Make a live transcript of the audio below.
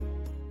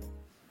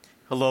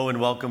Hello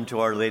and welcome to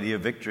Our Lady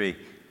of Victory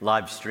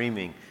live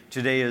streaming.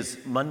 Today is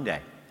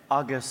Monday,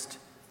 August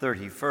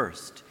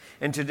 31st,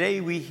 and today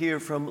we hear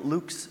from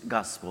Luke's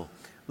Gospel,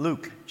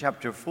 Luke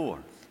chapter 4,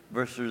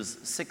 verses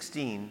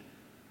 16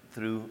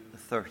 through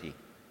 30.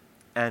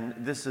 And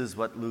this is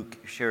what Luke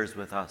shares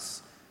with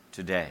us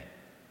today.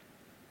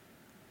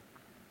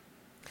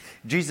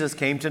 Jesus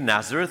came to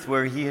Nazareth,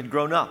 where he had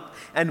grown up,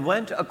 and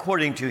went,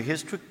 according to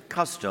his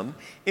custom,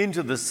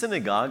 into the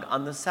synagogue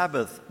on the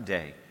Sabbath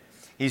day.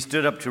 He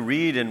stood up to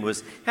read and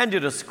was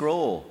handed a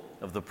scroll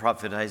of the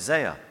prophet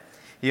Isaiah.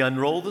 He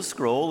unrolled the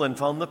scroll and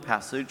found the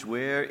passage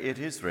where it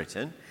is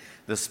written,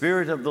 "The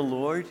Spirit of the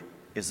Lord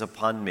is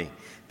upon me,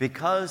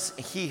 because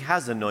he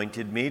has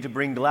anointed me to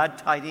bring glad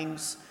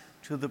tidings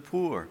to the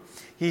poor.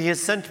 He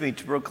has sent me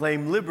to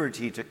proclaim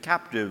liberty to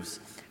captives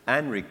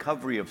and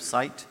recovery of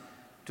sight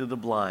to the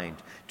blind,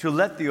 to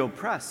let the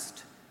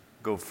oppressed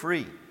go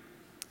free,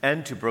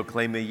 and to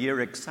proclaim a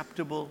year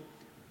acceptable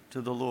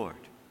to the Lord."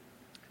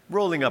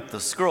 Rolling up the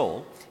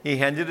scroll, he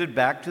handed it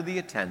back to the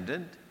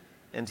attendant,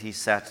 and he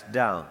sat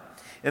down.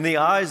 And the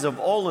eyes of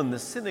all in the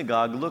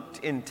synagogue looked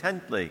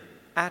intently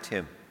at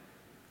him.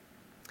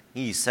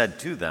 He said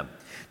to them,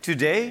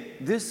 "Today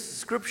this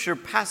scripture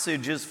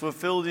passage is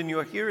fulfilled in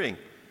your hearing."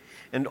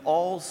 And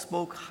all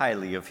spoke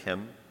highly of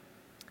him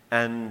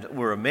and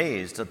were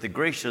amazed at the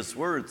gracious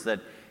words that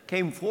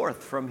came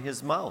forth from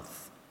his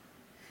mouth.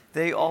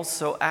 They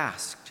also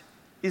asked,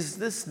 "Is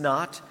this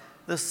not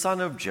the son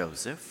of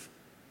Joseph?"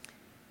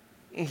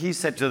 He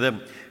said to them,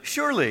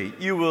 "Surely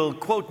you will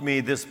quote me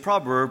this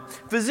proverb,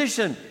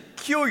 'Physician,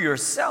 cure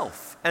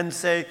yourself,' and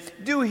say,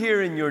 'Do here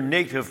in your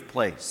native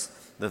place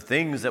the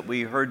things that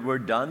we heard were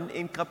done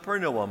in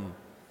Capernaum.'"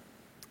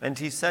 And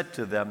he said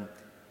to them,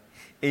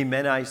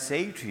 "Amen, I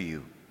say to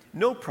you,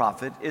 no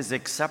prophet is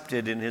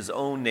accepted in his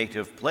own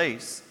native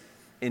place.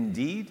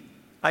 Indeed,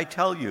 I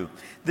tell you,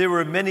 there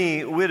were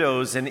many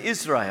widows in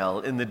Israel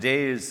in the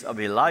days of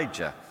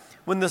Elijah,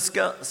 when the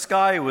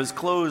sky was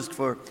closed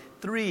for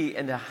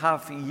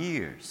 3.5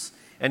 years,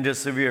 and a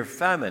severe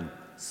famine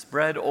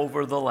spread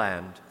over the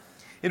land.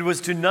 It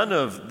was to none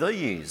of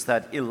these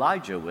that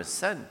Elijah was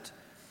sent,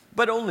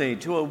 but only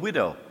to a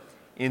widow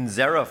in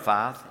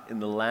Zarephath in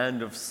the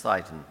land of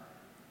Sidon.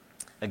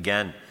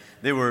 Again,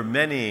 there were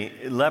many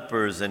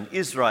lepers in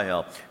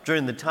Israel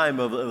during the time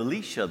of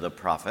Elisha the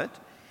prophet,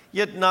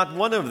 yet not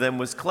one of them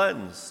was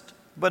cleansed,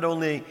 but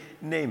only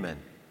Naaman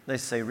the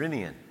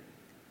Syrian.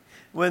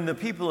 When the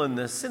people in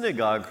the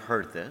synagogue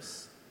heard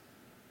this,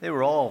 they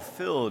were all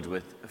filled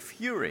with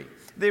fury.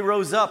 They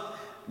rose up,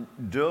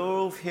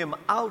 drove him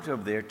out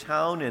of their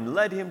town, and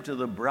led him to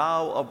the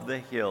brow of the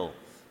hill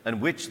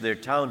on which their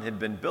town had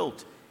been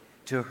built,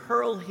 to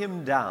hurl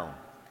him down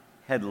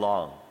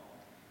headlong.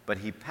 But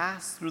he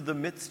passed through the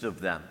midst of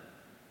them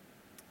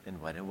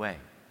and went away.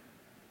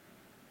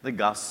 The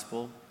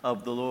Gospel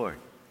of the Lord.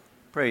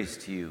 Praise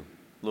to you,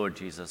 Lord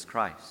Jesus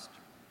Christ.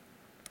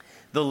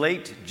 The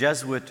late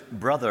Jesuit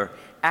brother,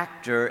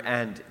 actor,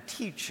 and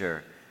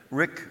teacher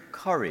Rick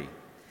Curry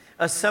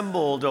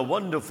assembled a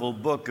wonderful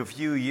book a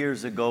few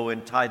years ago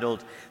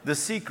entitled "The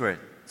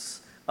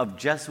Secrets of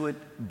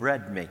Jesuit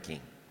Bread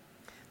Making."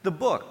 The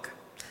book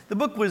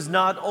was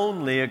not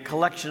only a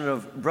collection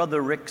of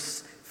Brother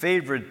Rick's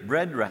favorite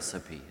bread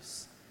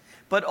recipes,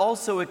 but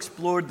also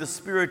explored the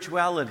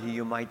spirituality,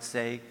 you might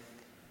say,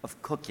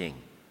 of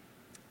cooking.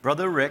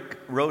 Brother Rick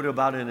wrote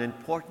about an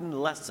important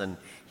lesson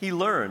he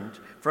learned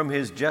from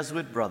his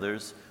Jesuit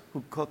brothers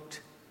who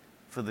cooked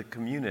for the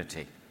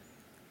community.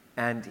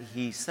 And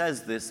he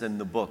says this in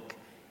the book,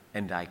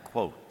 and I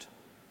quote,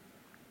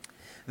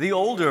 "The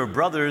older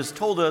brothers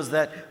told us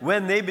that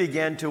when they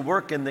began to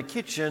work in the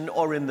kitchen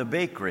or in the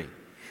bakery,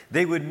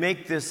 they would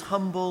make this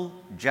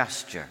humble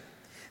gesture.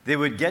 They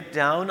would get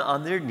down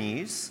on their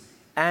knees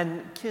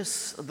and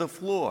kiss the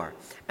floor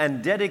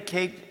and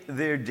dedicate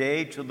their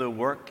day to the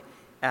work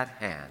at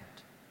hand.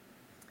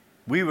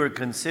 We were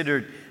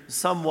considered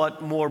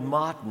somewhat more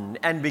modern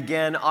and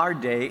began our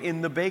day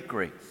in the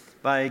bakery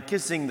by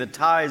kissing the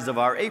ties of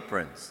our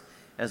aprons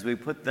as we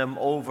put them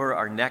over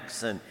our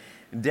necks and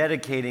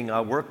dedicating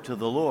our work to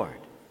the Lord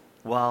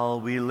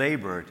while we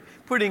labored,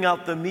 putting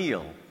out the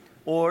meal,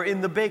 or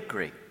in the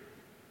bakery.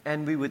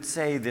 And we would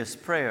say this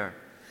prayer,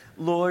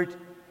 'Lord,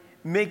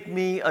 make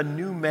me a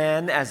new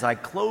man as I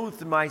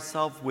clothe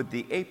myself with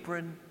the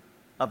apron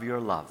of your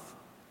love.'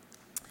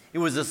 It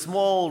was a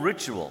small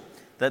ritual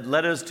that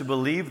led us to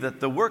believe that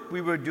the work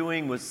we were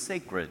doing was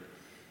sacred,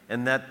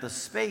 and that the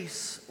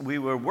space we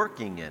were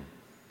working in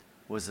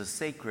was a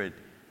sacred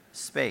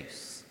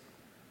space."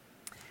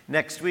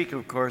 Next week,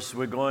 of course,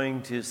 we're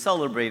going to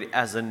celebrate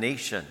as a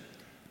nation.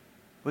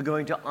 We're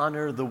going to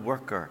honor the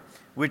worker,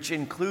 which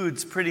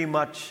includes pretty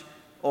much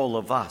all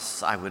of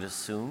us, I would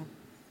assume.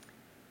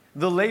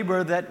 The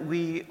labor that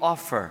we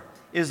offer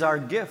is our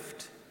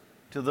gift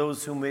to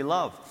those whom we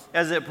love,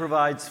 as it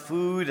provides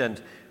food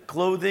and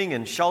clothing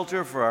and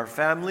shelter for our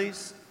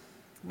families,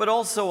 but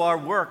also our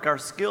work, our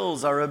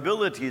skills, our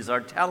abilities,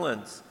 our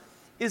talents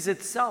is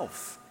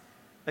itself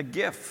a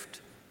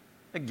gift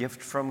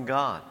from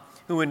God,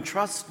 who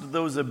entrusts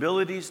those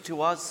abilities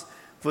to us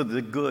for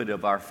the good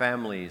of our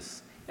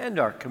families and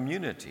our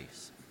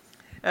communities.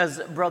 As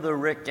Brother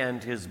Rick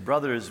and his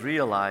brothers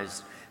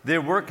realized,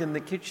 their work in the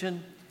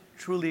kitchen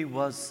truly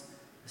was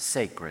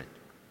sacred.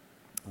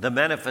 The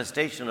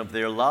manifestation of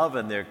their love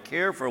and their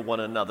care for one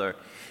another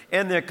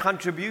and their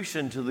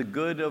contribution to the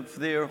good of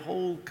their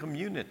whole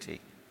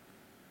community.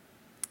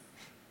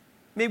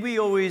 May we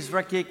always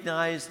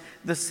recognize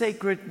the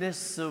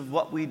sacredness of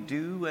what we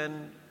do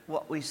and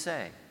what we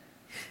say.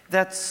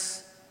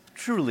 That's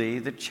truly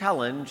the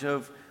challenge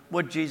of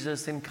what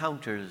Jesus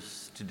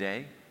encounters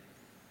today.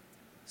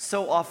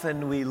 So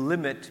often we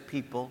limit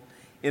people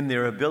in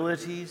their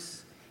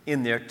abilities,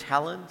 in their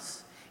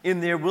talents, in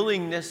their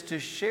willingness to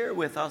share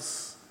with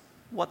us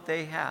what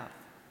they have.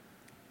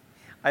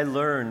 I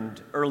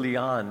learned early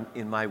on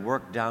in my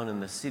work down in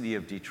the city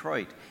of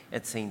Detroit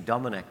at St.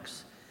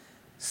 Dominic's.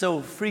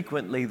 So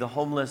frequently the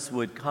homeless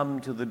would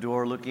come to the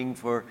door looking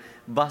for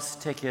bus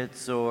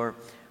tickets or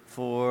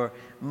for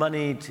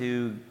money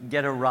to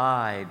get a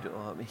ride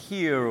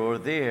here or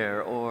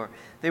there, or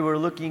they were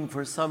looking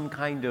for some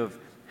kind of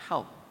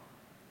help.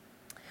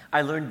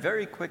 I learned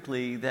very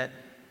quickly that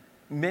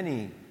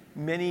many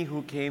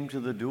who came to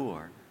the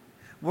door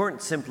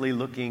weren't simply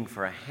looking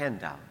for a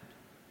handout.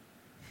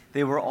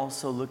 They were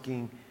also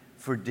looking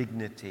for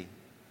dignity.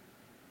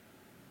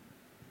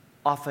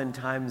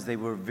 Oftentimes they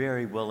were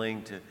very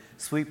willing to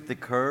sweep the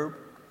curb,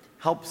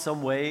 help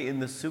some way in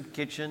the soup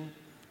kitchen.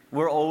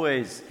 We're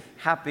always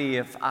happy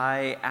if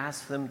I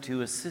ask them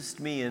to assist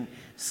me in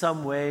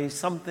some way,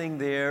 something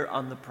there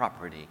on the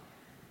property.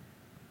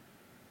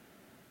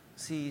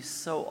 See,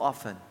 so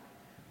often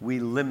we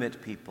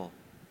limit people.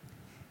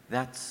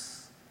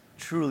 That's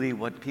truly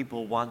what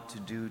people want to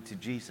do to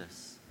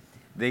Jesus.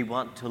 They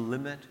want to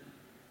limit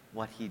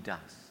what he does.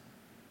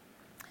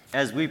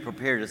 As we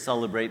prepare to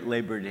celebrate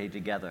Labor Day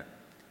together,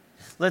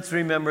 let's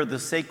remember the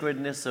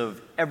sacredness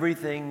of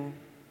everything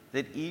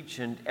that each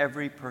and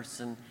every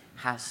person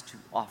has to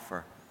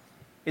offer.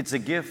 It's a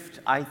gift,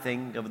 I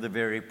think, of the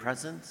very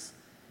presence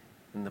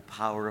and the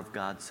power of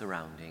God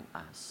surrounding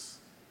us.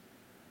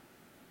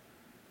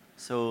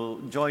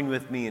 So join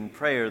with me in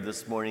prayer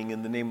this morning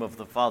in the name of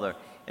the Father,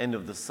 and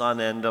of the Son,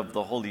 and of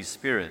the Holy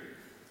Spirit.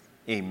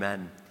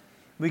 Amen.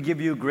 We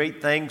give you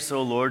great thanks,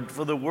 O Lord,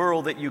 for the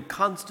world that you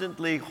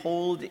constantly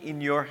hold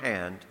in your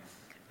hand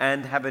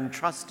and have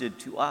entrusted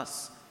to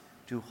us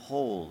to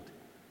hold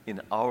in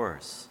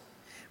ours.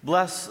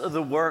 Bless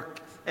the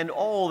work and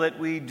all that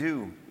we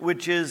do,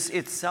 which is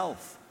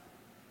itself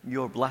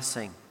your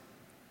blessing.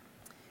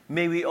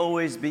 May we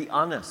always be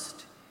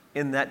honest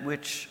in that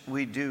which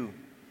we do.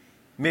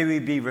 May we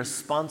be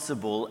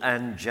responsible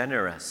and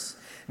generous.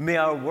 May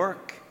our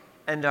work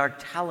and our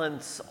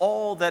talents,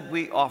 all that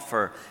we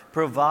offer,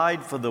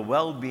 provide for the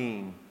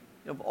well-being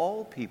of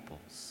all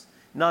peoples,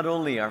 not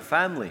only our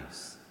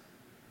families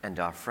and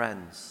our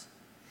friends.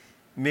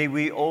 May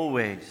we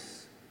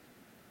always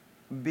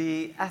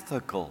be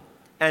ethical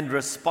and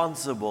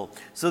responsible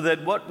so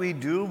that what we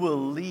do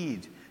will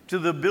lead to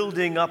the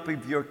building up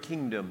of your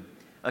kingdom,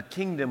 a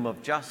kingdom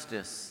of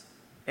justice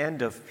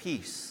and of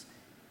peace,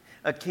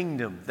 a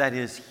kingdom that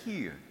is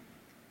here,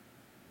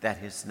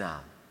 that is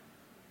now.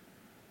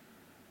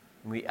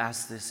 We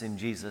ask this in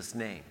Jesus'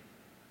 name.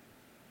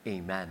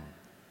 Amen.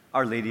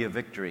 Our Lady of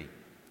Victory,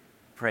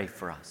 pray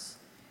for us.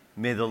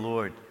 May the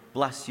Lord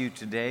bless you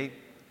today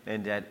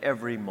and at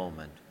every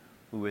moment,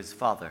 who is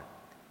Father,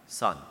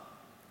 Son,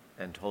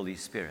 and Holy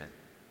Spirit.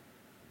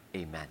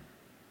 Amen.